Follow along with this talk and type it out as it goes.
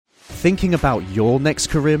Thinking about your next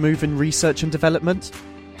career move in research and development?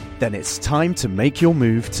 Then it's time to make your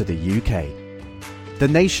move to the UK. The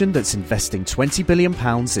nation that's investing £20 billion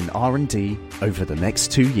in R&D over the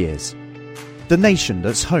next 2 years. The nation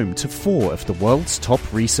that's home to 4 of the world's top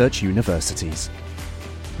research universities.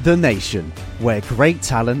 The nation where great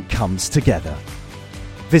talent comes together.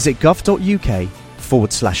 Visit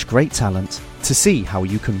gov.uk/great talent to see how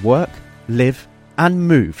you can work, live and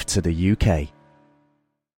move to the UK.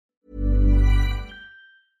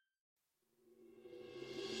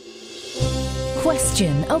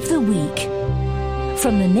 Question of the week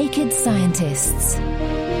from the Naked Scientists.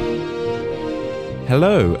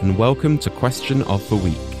 Hello and welcome to Question of the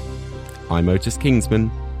Week. I'm Otis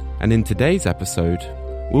Kingsman, and in today's episode,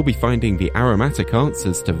 we'll be finding the aromatic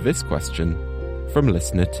answers to this question from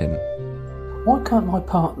listener Tim. Why can't my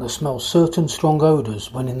partner smell certain strong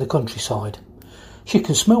odours when in the countryside? She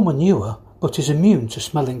can smell manure, but is immune to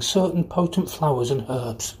smelling certain potent flowers and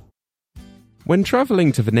herbs. When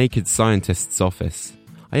travelling to the Naked Scientist's office,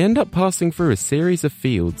 I end up passing through a series of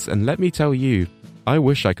fields, and let me tell you, I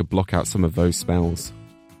wish I could block out some of those smells.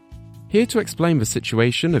 Here to explain the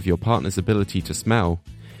situation of your partner's ability to smell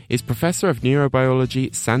is Professor of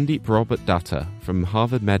Neurobiology Sandeep Robert Datta from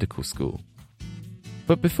Harvard Medical School.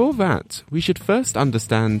 But before that, we should first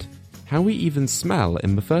understand how we even smell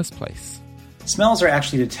in the first place. Smells are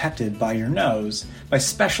actually detected by your nose by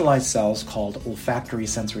specialized cells called olfactory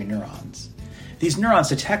sensory neurons. These neurons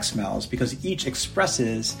detect smells because each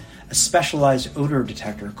expresses a specialized odor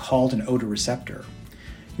detector called an odor receptor.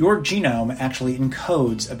 Your genome actually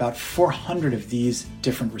encodes about 400 of these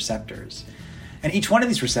different receptors. And each one of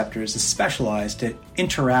these receptors is specialized to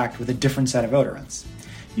interact with a different set of odorants.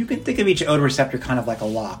 You can think of each odor receptor kind of like a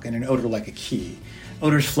lock and an odor like a key.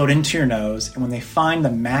 Odors float into your nose, and when they find the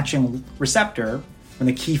matching receptor, when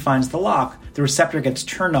the key finds the lock, the receptor gets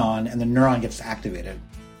turned on and the neuron gets activated.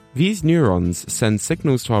 These neurons send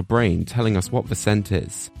signals to our brain telling us what the scent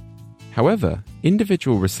is. However,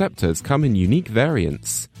 individual receptors come in unique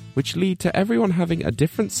variants, which lead to everyone having a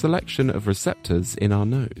different selection of receptors in our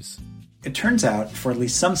nose. It turns out, for at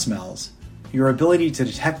least some smells, your ability to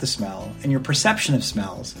detect the smell and your perception of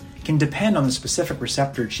smells can depend on the specific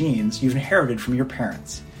receptor genes you've inherited from your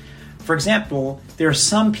parents. For example, there are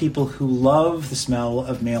some people who love the smell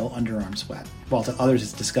of male underarm sweat, while to others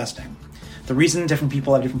it's disgusting. The reason different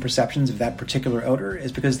people have different perceptions of that particular odor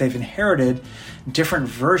is because they've inherited different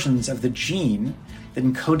versions of the gene that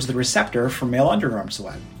encodes the receptor for male underarm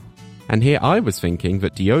sweat. And here I was thinking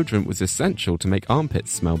that deodorant was essential to make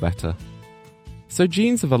armpits smell better. So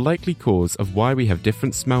genes are the likely cause of why we have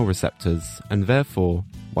different smell receptors, and therefore,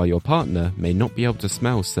 why your partner may not be able to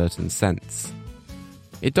smell certain scents.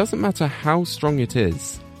 It doesn't matter how strong it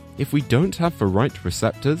is, if we don't have the right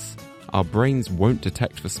receptors, our brains won't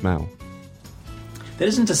detect the smell. That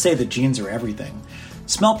isn't to say that genes are everything.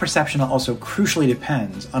 Smell perception also crucially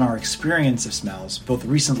depends on our experience of smells, both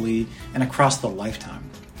recently and across the lifetime.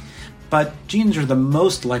 But genes are the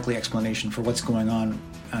most likely explanation for what's going on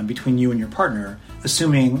between you and your partner,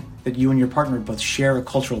 assuming that you and your partner both share a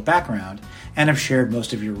cultural background and have shared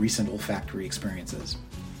most of your recent olfactory experiences.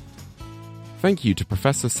 Thank you to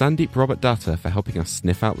Professor Sandeep Robert Datta for helping us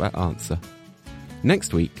sniff out that answer.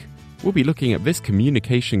 Next week, we'll be looking at this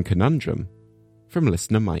communication conundrum from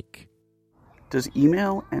listener Mike. Does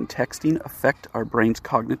email and texting affect our brain's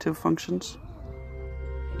cognitive functions?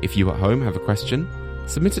 If you at home have a question,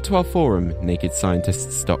 submit it to our forum,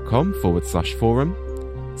 nakedscientists.com/forum,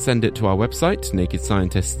 send it to our website,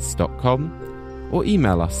 nakedscientists.com, or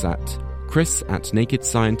email us at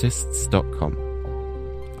chris@nakedscientists.com.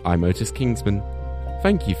 I'm Otis Kingsman.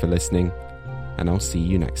 Thank you for listening, and I'll see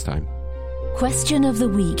you next time. Question of the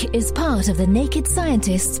Week is part of the Naked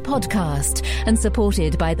Scientists podcast and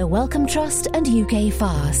supported by the Wellcome Trust and UK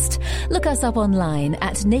Fast. Look us up online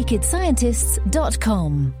at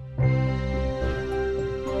nakedscientists.com.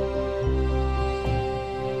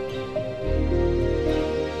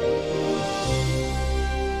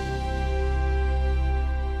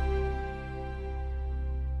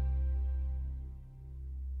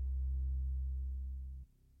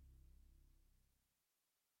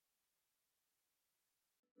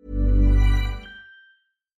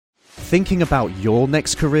 Thinking about your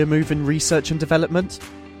next career move in research and development?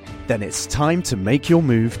 Then it's time to make your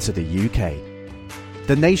move to the UK.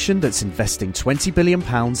 The nation that's investing £20 billion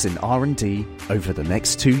in R&D over the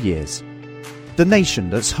next 2 years. The nation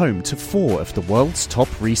that's home to 4 of the world's top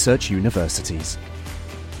research universities.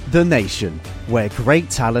 The nation where great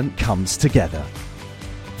talent comes together.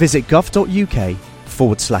 Visit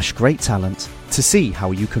gov.uk/great talent to see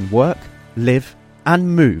how you can work, live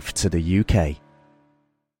and move to the UK.